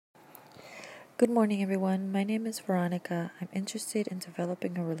Good morning, everyone. My name is Veronica. I'm interested in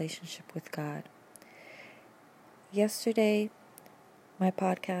developing a relationship with God. Yesterday, my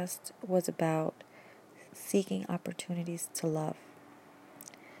podcast was about seeking opportunities to love.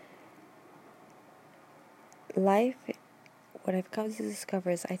 Life, what I've come to discover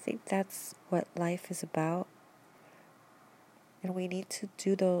is I think that's what life is about. And we need to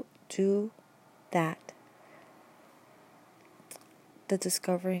do that. The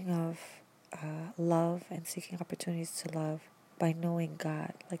discovering of love and seeking opportunities to love by knowing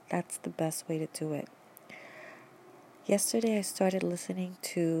God. That's the best way to do it. Yesterday I started listening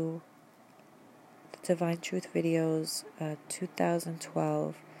to the Divine Truth videos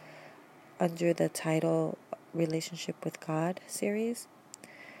 2012 under the title Relationship with God series.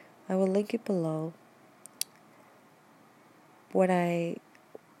 I will link it below. What I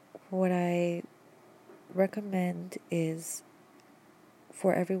recommend is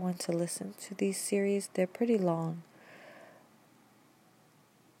for everyone to listen to these series. They're pretty long.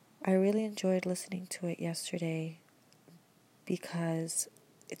 I really enjoyed listening to it yesterday because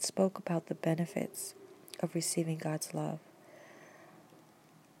it spoke about the benefits of receiving God's love.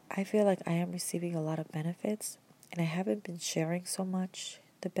 I feel like I am receiving a lot of benefits, and I haven't been sharing so much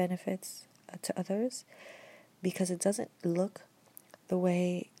the benefits to others because it doesn't look the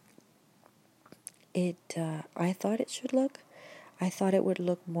way I thought it should look. I thought it would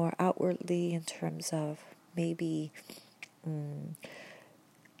look more outwardly in terms of maybe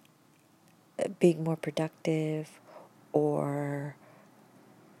being more productive or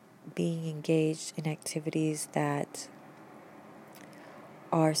being engaged in activities that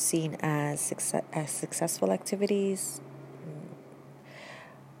are seen as successful activities.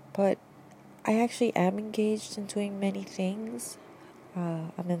 But I actually am engaged in doing many things.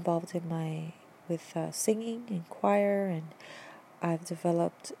 I'm involved with singing and choir, and I've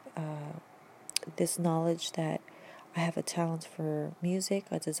developed this knowledge that I have a talent for music,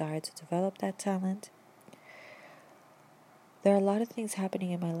 a desire to develop that talent. There are a lot of things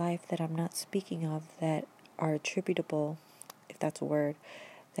happening in my life that I'm not speaking of that are attributable, if that's a word,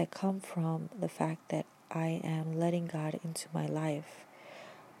 that come from the fact that I am letting God into my life.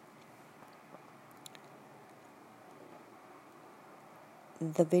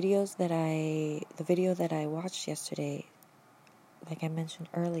 The video that I watched yesterday, like I mentioned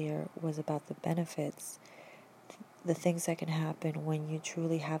earlier, was about the benefits, the things that can happen when you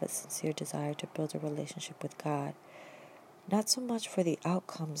truly have a sincere desire to build a relationship with God. Not so much for the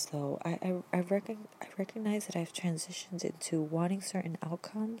outcomes, though. I recognize that I've transitioned into wanting certain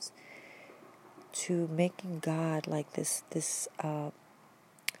outcomes to making God, like this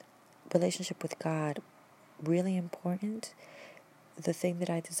relationship with God, really important, the thing that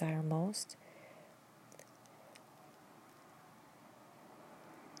I desire most.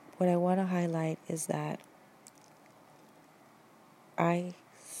 What I want to highlight is that I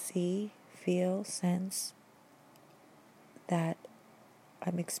see, feel, sense that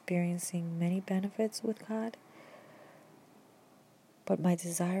I'm experiencing many benefits with God, but my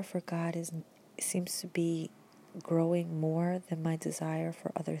desire for God seems to be growing more than my desire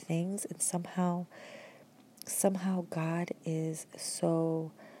for other things, and somehow God is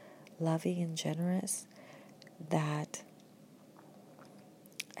so loving and generous that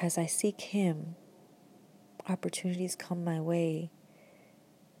as I seek Him, opportunities come my way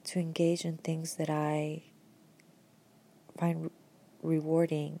to engage in things that I find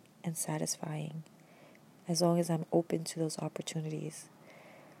rewarding and satisfying, as long as I'm open to those opportunities.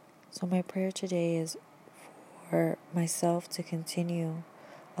 So my prayer today is for myself to continue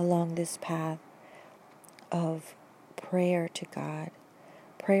along this path of prayer to God,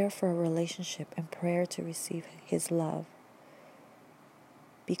 prayer for a relationship, and prayer to receive His love.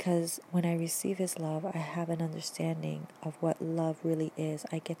 Because when I receive His love, I have an understanding of what love really is.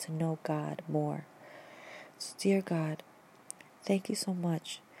 I get to know God more. So, dear God, thank you so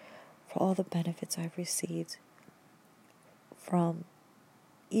much for all the benefits I've received from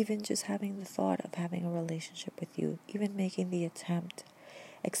even just having the thought of having a relationship with you, even making the attempt,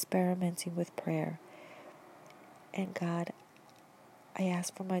 experimenting with prayer. And God, I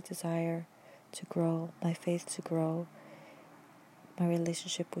ask for my desire to grow, my faith to grow, my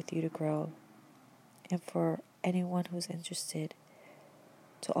relationship with you to grow, and for anyone who's interested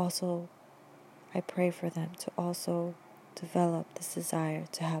to also, I pray for them to also develop this desire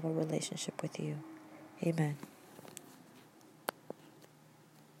to have a relationship with you. Amen.